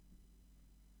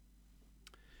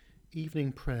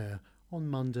Evening Prayer on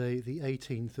Monday the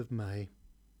 18th of May.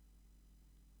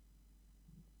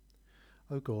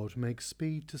 O God, make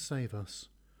speed to save us.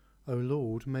 O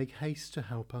Lord, make haste to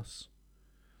help us.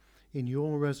 In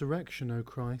your resurrection, O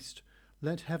Christ,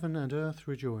 let heaven and earth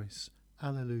rejoice.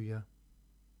 Alleluia.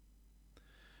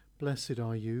 Blessed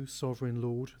are you, sovereign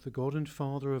Lord, the God and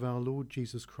Father of our Lord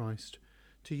Jesus Christ.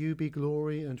 To you be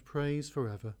glory and praise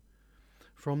forever.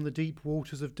 From the deep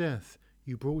waters of death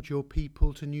you brought your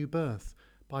people to new birth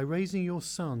by raising your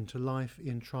Son to life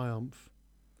in triumph.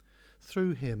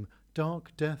 Through him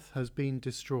dark death has been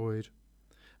destroyed,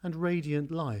 and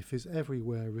radiant life is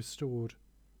everywhere restored.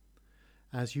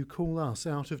 As you call us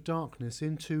out of darkness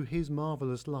into his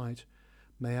marvellous light,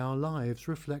 may our lives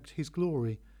reflect his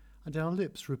glory, and our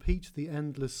lips repeat the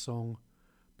endless song,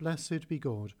 Blessed be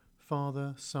God,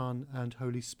 Father, Son, and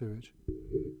Holy Spirit.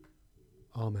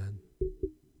 Amen.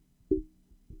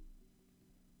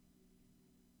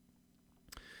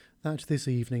 That this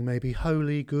evening may be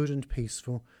holy, good and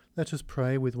peaceful, let us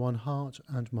pray with one heart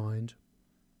and mind.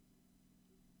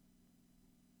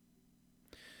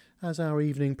 As our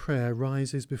evening prayer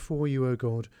rises before you, O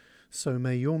God, so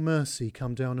may your mercy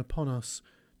come down upon us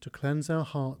to cleanse our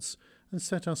hearts and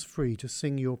set us free to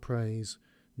sing your praise,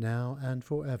 now and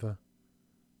forever.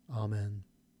 Amen.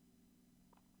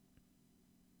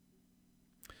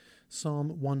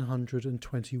 Psalm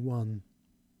 121.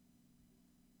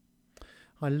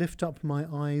 I lift up my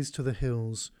eyes to the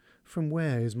hills. From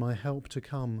where is my help to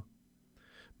come?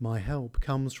 My help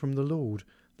comes from the Lord,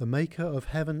 the maker of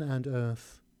heaven and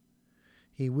earth.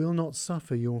 He will not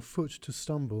suffer your foot to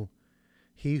stumble.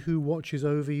 He who watches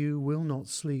over you will not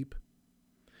sleep.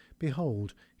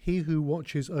 Behold, he who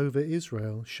watches over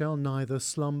Israel shall neither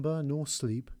slumber nor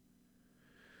sleep.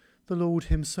 The Lord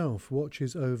himself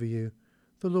watches over you.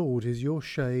 The Lord is your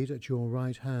shade at your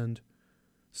right hand,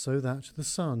 so that the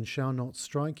sun shall not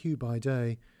strike you by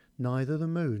day, neither the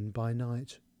moon by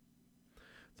night.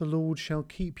 The Lord shall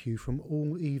keep you from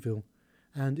all evil,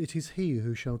 and it is he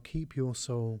who shall keep your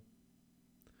soul.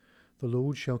 The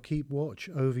Lord shall keep watch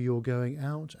over your going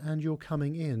out and your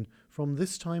coming in from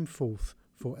this time forth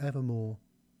for evermore.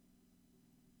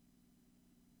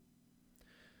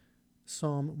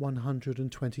 Psalm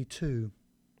 122.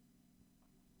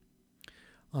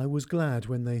 I was glad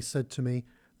when they said to me,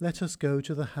 Let us go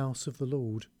to the house of the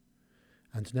Lord.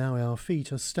 And now our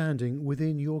feet are standing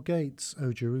within your gates,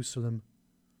 O Jerusalem.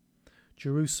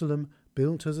 Jerusalem,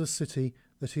 built as a city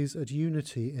that is at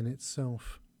unity in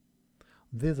itself.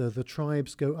 Thither the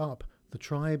tribes go up, the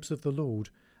tribes of the Lord,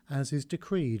 as is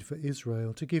decreed for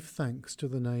Israel, to give thanks to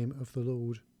the name of the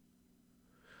Lord.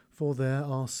 For there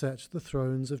are set the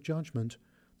thrones of judgment,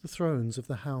 the thrones of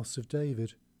the house of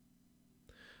David.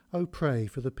 O pray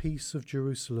for the peace of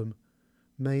Jerusalem.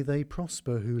 May they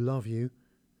prosper who love you.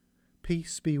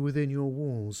 Peace be within your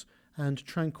walls, and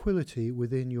tranquillity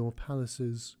within your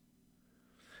palaces.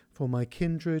 For my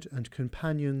kindred and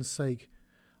companions' sake,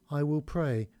 I will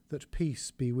pray that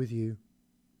peace be with you.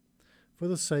 For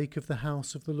the sake of the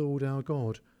house of the Lord our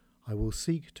God, I will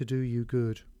seek to do you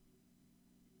good.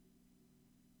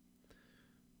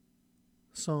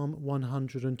 Psalm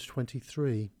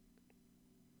 123.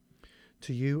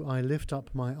 To you I lift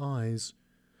up my eyes,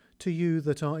 to you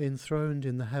that are enthroned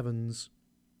in the heavens.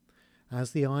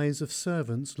 As the eyes of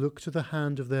servants look to the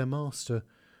hand of their master,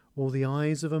 or the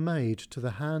eyes of a maid to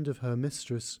the hand of her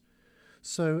mistress,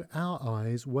 so our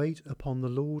eyes wait upon the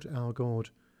Lord our God,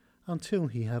 until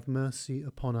he have mercy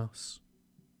upon us.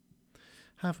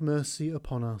 Have mercy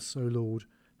upon us, O Lord,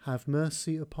 have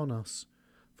mercy upon us,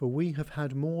 for we have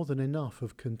had more than enough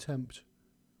of contempt.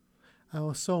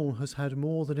 Our soul has had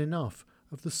more than enough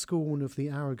of the scorn of the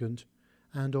arrogant,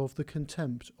 and of the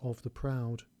contempt of the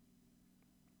proud.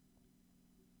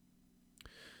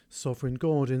 Sovereign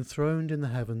God, enthroned in the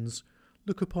heavens,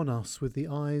 look upon us with the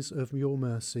eyes of your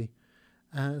mercy,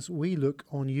 as we look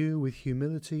on you with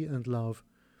humility and love,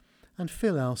 and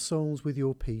fill our souls with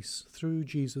your peace through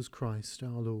Jesus Christ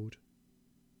our Lord.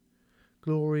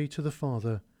 Glory to the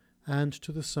Father, and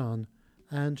to the Son,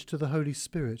 and to the Holy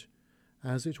Spirit,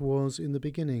 as it was in the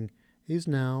beginning, is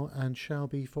now, and shall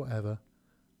be forever.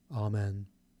 Amen.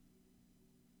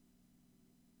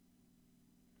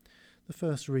 The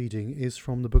first reading is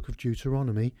from the book of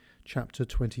Deuteronomy, chapter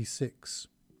 26.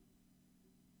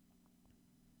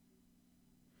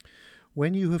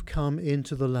 When you have come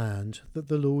into the land that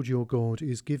the Lord your God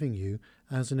is giving you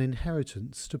as an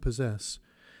inheritance to possess,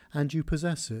 and you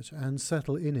possess it and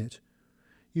settle in it,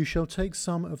 you shall take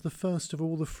some of the first of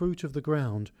all the fruit of the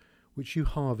ground, which you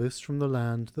harvest from the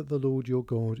land that the Lord your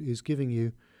God is giving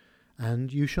you,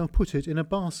 and you shall put it in a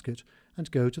basket and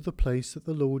go to the place that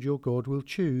the Lord your God will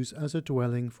choose as a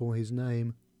dwelling for his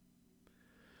name.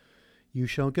 You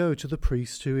shall go to the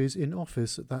priest who is in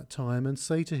office at that time and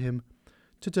say to him,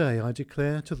 Today I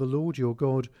declare to the Lord your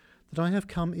God that I have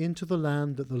come into the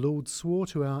land that the Lord swore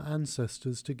to our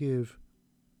ancestors to give.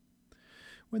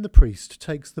 When the priest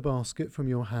takes the basket from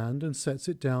your hand and sets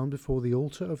it down before the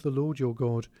altar of the Lord your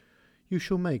God, you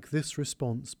shall make this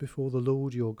response before the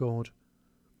Lord your God.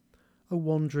 A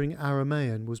wandering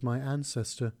Aramaean was my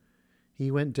ancestor.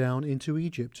 He went down into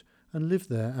Egypt and lived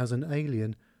there as an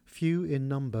alien, few in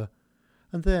number,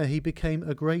 and there he became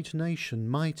a great nation,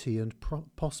 mighty and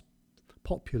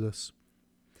populous.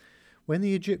 When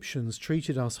the Egyptians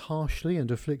treated us harshly and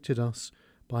afflicted us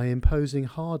by imposing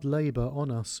hard labour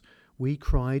on us, we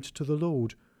cried to the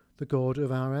Lord, the God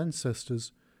of our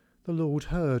ancestors. The Lord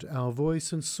heard our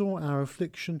voice and saw our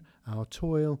affliction, our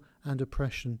toil and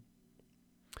oppression.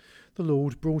 The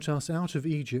Lord brought us out of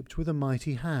Egypt with a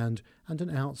mighty hand and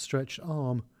an outstretched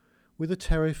arm, with a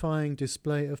terrifying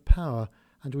display of power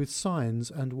and with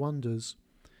signs and wonders.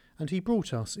 And he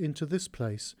brought us into this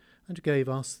place and gave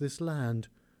us this land,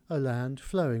 a land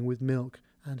flowing with milk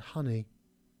and honey.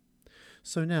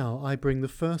 So now I bring the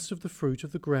first of the fruit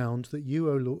of the ground that you,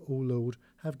 O Lord,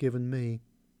 have given me.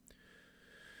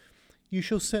 You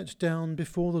shall set down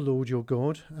before the Lord your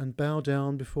God, and bow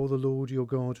down before the Lord your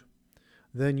God.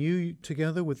 Then you,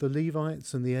 together with the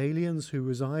Levites and the aliens who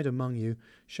reside among you,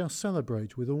 shall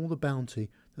celebrate with all the bounty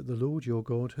that the Lord your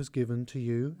God has given to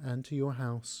you and to your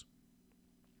house.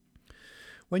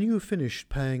 When you have finished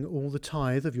paying all the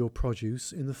tithe of your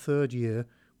produce in the 3rd year,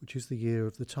 which is the year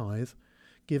of the tithe,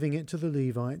 giving it to the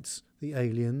Levites, the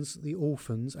aliens, the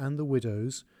orphans, and the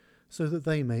widows, so that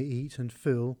they may eat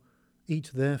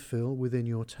their fill within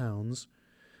your towns,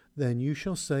 then you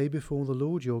shall say before the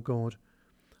Lord your God,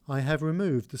 I have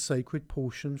removed the sacred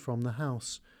portion from the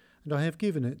house, and I have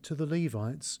given it to the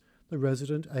Levites, the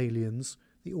resident aliens,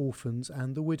 the orphans,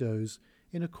 and the widows,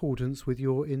 in accordance with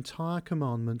your entire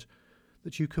commandment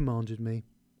that you commanded me.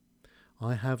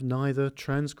 I have neither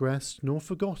transgressed nor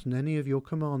forgotten any of your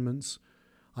commandments.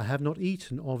 I have not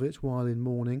eaten of it while in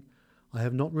mourning. I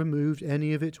have not removed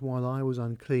any of it while I was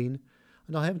unclean,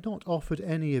 and I have not offered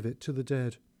any of it to the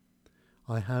dead.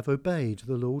 I have obeyed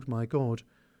the Lord my God,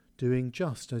 doing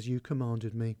just as you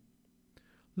commanded me.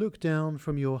 Look down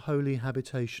from your holy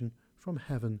habitation, from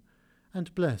heaven,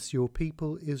 and bless your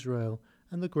people Israel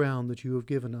and the ground that you have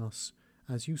given us,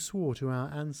 as you swore to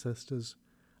our ancestors,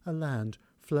 a land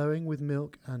flowing with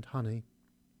milk and honey.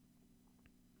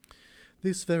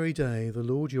 This very day the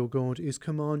Lord your God is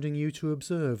commanding you to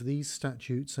observe these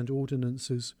statutes and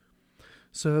ordinances.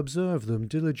 So observe them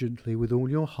diligently with all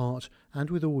your heart and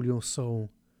with all your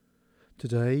soul.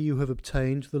 Today you have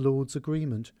obtained the Lord's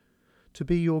agreement, to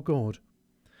be your God,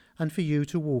 and for you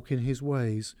to walk in his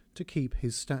ways, to keep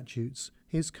his statutes,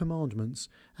 his commandments,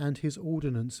 and his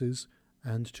ordinances,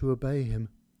 and to obey him.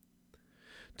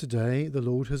 Today the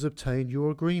Lord has obtained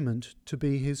your agreement to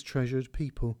be his treasured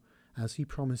people, as he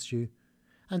promised you,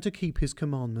 and to keep his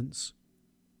commandments.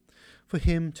 For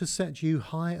him to set you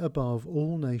high above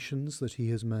all nations that he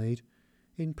has made,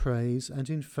 in praise and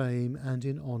in fame and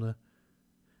in honour,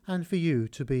 and for you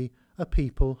to be a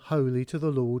people holy to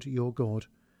the Lord your God,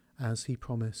 as he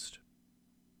promised.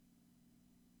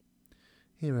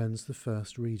 Here ends the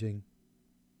first reading.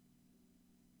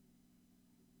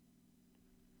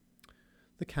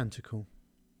 The Canticle.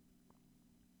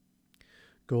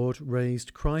 God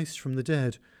raised Christ from the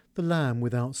dead, the Lamb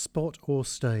without spot or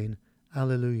stain.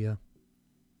 Alleluia.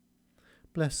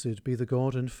 Blessed be the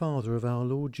God and Father of our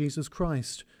Lord Jesus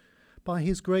Christ. By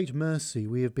his great mercy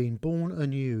we have been born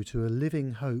anew to a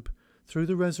living hope through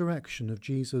the resurrection of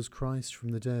Jesus Christ from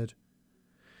the dead,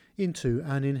 into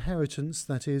an inheritance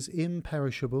that is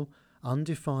imperishable,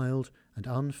 undefiled, and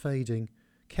unfading,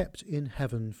 kept in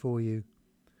heaven for you,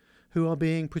 who are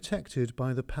being protected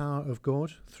by the power of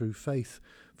God through faith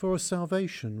for a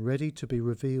salvation ready to be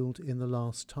revealed in the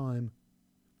last time.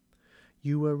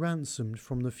 You were ransomed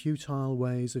from the futile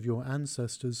ways of your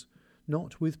ancestors,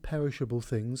 not with perishable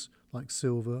things like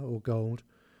silver or gold,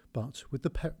 but with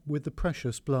the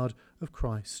precious blood of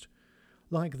Christ,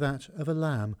 like that of a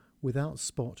lamb without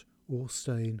spot or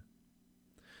stain.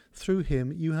 Through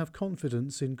him you have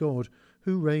confidence in God,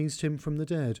 who raised him from the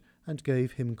dead and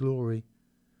gave him glory,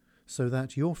 so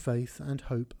that your faith and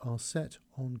hope are set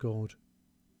on God.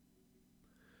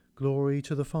 Glory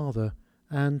to the Father,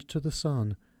 and to the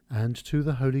Son, and to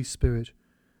the Holy Spirit,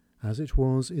 as it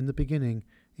was in the beginning,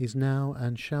 is now,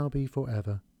 and shall be for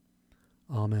ever.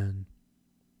 Amen.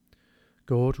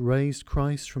 God raised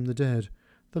Christ from the dead,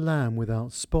 the Lamb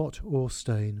without spot or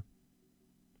stain.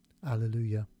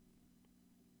 Alleluia.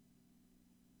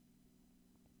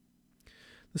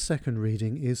 The second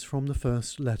reading is from the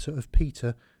first letter of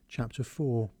Peter, chapter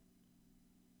 4.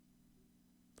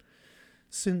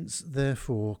 Since,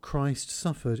 therefore, Christ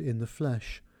suffered in the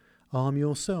flesh, arm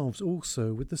yourselves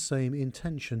also with the same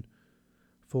intention.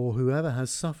 For whoever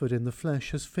has suffered in the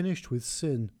flesh has finished with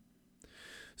sin,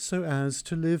 so as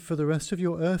to live for the rest of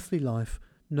your earthly life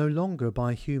no longer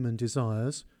by human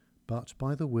desires, but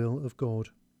by the will of God.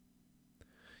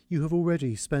 You have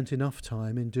already spent enough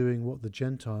time in doing what the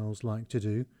Gentiles like to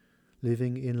do,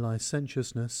 living in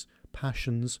licentiousness,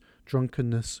 passions,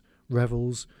 drunkenness,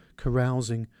 revels,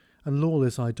 carousing, and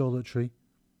lawless idolatry.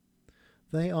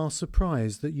 They are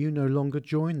surprised that you no longer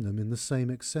join them in the same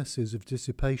excesses of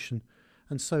dissipation,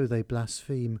 and so they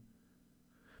blaspheme.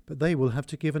 But they will have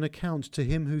to give an account to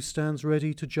him who stands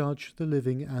ready to judge the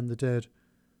living and the dead.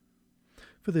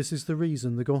 For this is the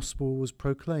reason the gospel was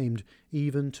proclaimed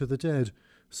even to the dead,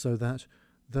 so that,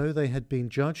 though they had been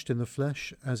judged in the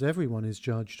flesh as everyone is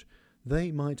judged,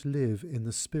 they might live in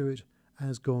the Spirit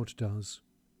as God does.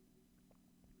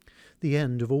 The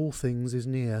end of all things is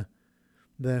near.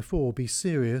 Therefore be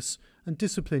serious and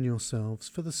discipline yourselves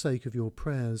for the sake of your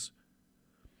prayers.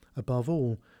 Above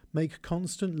all, maintain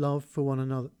constant love for one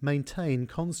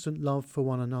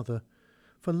another,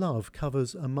 for love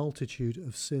covers a multitude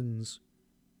of sins.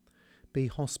 Be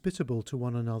hospitable to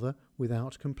one another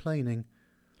without complaining.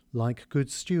 Like good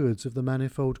stewards of the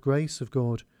manifold grace of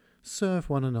God, serve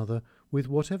one another with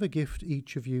whatever gift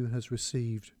each of you has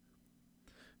received.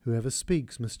 Whoever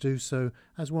speaks must do so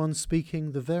as one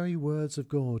speaking the very words of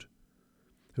God.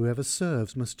 Whoever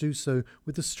serves must do so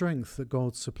with the strength that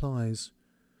God supplies,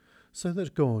 so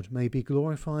that God may be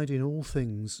glorified in all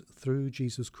things through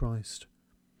Jesus Christ.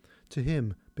 To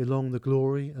him belong the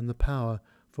glory and the power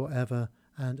for ever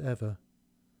and ever.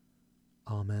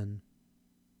 Amen.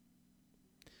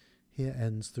 Here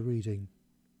ends the reading.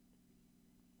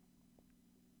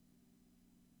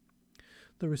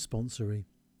 The responsory.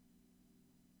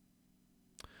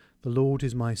 The Lord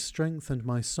is my strength and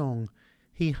my song.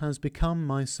 He has become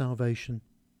my salvation.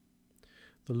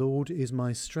 The Lord is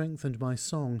my strength and my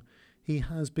song. He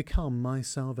has become my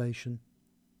salvation.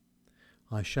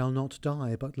 I shall not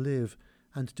die but live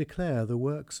and declare the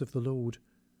works of the Lord.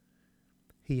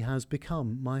 He has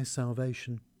become my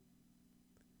salvation.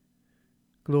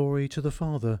 Glory to the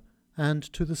Father, and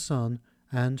to the Son,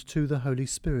 and to the Holy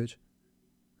Spirit.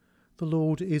 The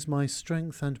Lord is my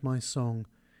strength and my song.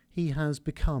 He has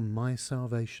become my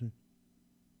salvation.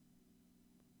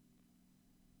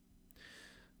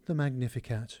 The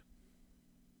Magnificat.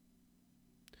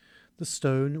 The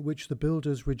stone which the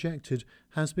builders rejected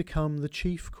has become the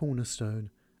chief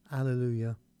cornerstone.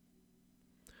 Alleluia.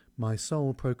 My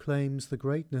soul proclaims the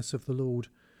greatness of the Lord.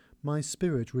 My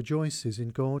spirit rejoices in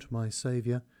God my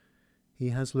Saviour. He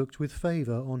has looked with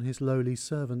favour on his lowly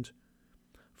servant.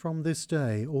 From this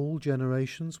day all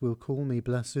generations will call me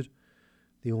blessed.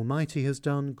 The Almighty has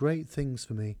done great things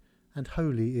for me, and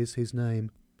holy is his name.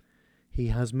 He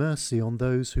has mercy on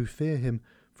those who fear him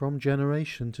from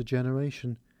generation to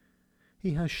generation.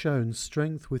 He has shown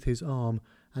strength with his arm,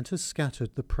 and has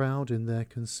scattered the proud in their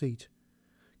conceit,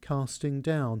 casting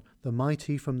down the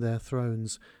mighty from their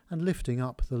thrones, and lifting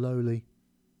up the lowly.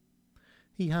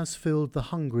 He has filled the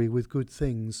hungry with good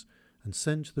things, and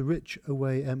sent the rich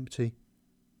away empty.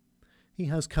 He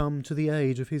has come to the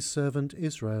aid of his servant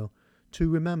Israel, to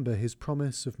remember his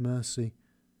promise of mercy,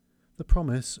 the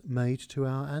promise made to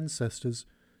our ancestors,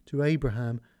 to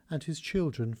Abraham and his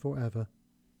children forever.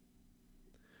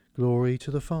 Glory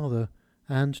to the Father,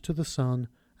 and to the Son,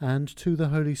 and to the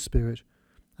Holy Spirit,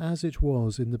 as it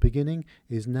was in the beginning,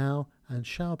 is now, and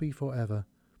shall be forever.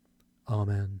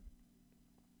 Amen.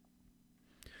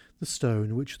 The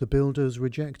stone which the builders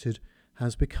rejected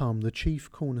has become the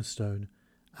chief cornerstone.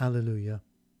 Alleluia.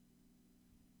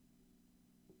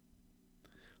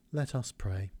 Let us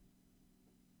pray.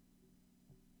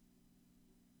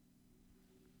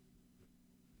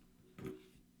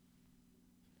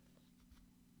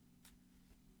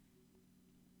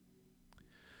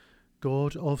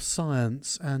 God of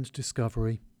science and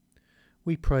discovery,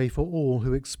 we pray for all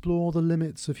who explore the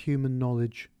limits of human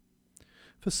knowledge,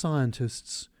 for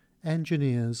scientists,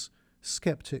 engineers,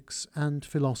 skeptics, and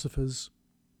philosophers.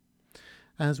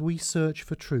 As we search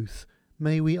for truth,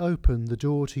 may we open the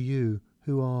door to you,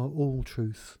 who are all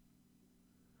truth.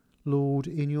 Lord,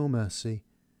 in your mercy,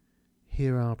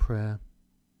 hear our prayer.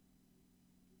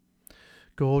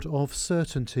 God of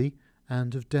certainty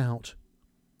and of doubt,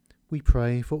 we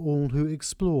pray for all who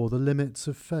explore the limits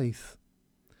of faith,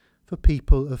 for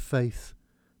people of faith,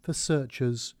 for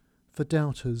searchers, for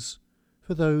doubters,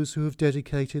 for those who have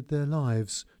dedicated their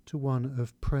lives to one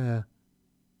of prayer.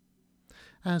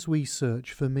 As we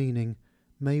search for meaning,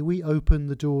 may we open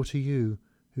the door to you,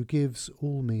 who gives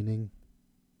all meaning.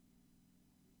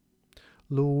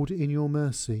 Lord, in your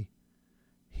mercy,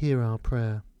 hear our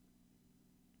prayer.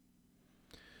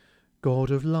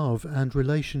 God of love and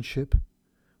relationship,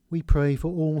 we pray for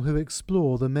all who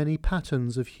explore the many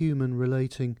patterns of human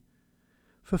relating,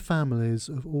 for families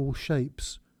of all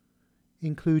shapes,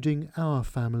 including our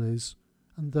families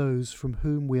and those from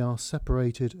whom we are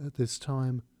separated at this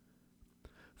time,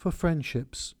 for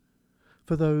friendships,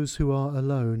 for those who are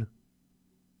alone.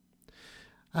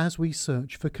 As we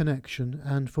search for connection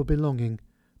and for belonging,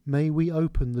 may we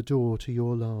open the door to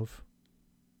your love.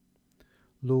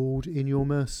 Lord, in your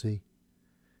mercy,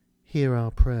 hear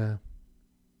our prayer.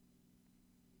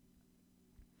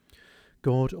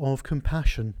 God of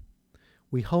compassion,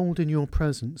 we hold in your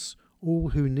presence all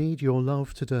who need your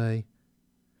love today,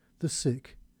 the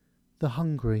sick, the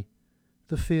hungry,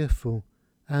 the fearful,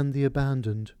 and the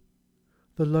abandoned,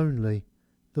 the lonely,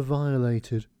 the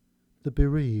violated, the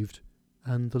bereaved,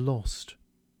 and the lost.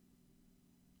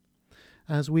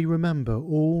 As we remember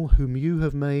all whom you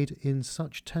have made in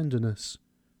such tenderness,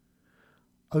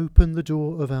 open the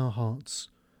door of our hearts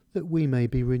that we may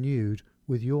be renewed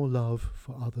with your love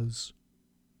for others.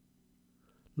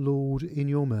 Lord, in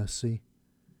your mercy,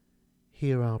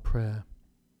 hear our prayer.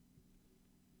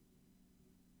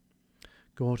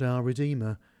 God, our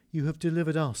Redeemer, you have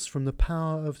delivered us from the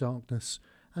power of darkness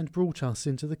and brought us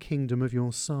into the kingdom of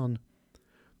your Son.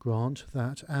 Grant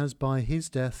that, as by his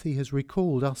death he has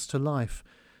recalled us to life,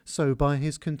 so by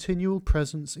his continual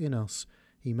presence in us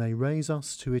he may raise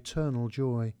us to eternal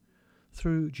joy.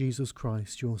 Through Jesus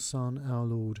Christ, your Son, our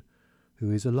Lord,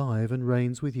 who is alive and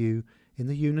reigns with you in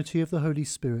the unity of the Holy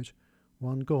Spirit,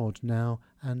 one God, now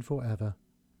and forever.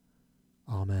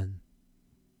 Amen.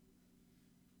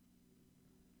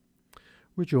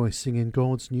 Rejoicing in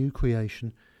God's new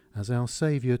creation, as our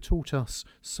Saviour taught us,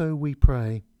 so we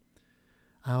pray.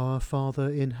 Our Father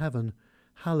in heaven,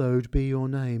 hallowed be your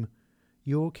name.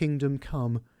 Your kingdom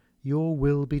come, your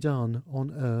will be done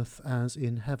on earth as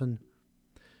in heaven.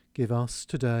 Give us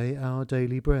today our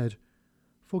daily bread.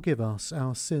 Forgive us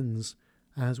our sins,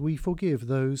 as we forgive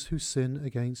those who sin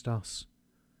against us.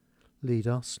 Lead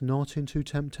us not into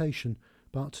temptation,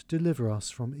 but deliver us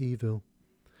from evil.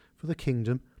 For the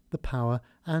kingdom, the power,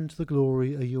 and the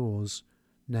glory are yours,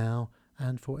 now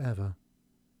and forever.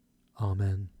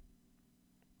 Amen.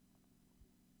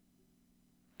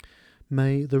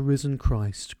 May the risen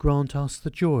Christ grant us the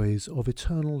joys of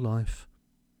eternal life.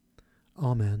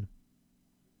 Amen.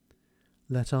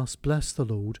 Let us bless the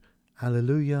Lord.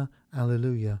 Alleluia,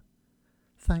 alleluia.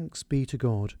 Thanks be to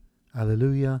God.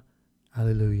 Alleluia,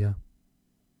 alleluia.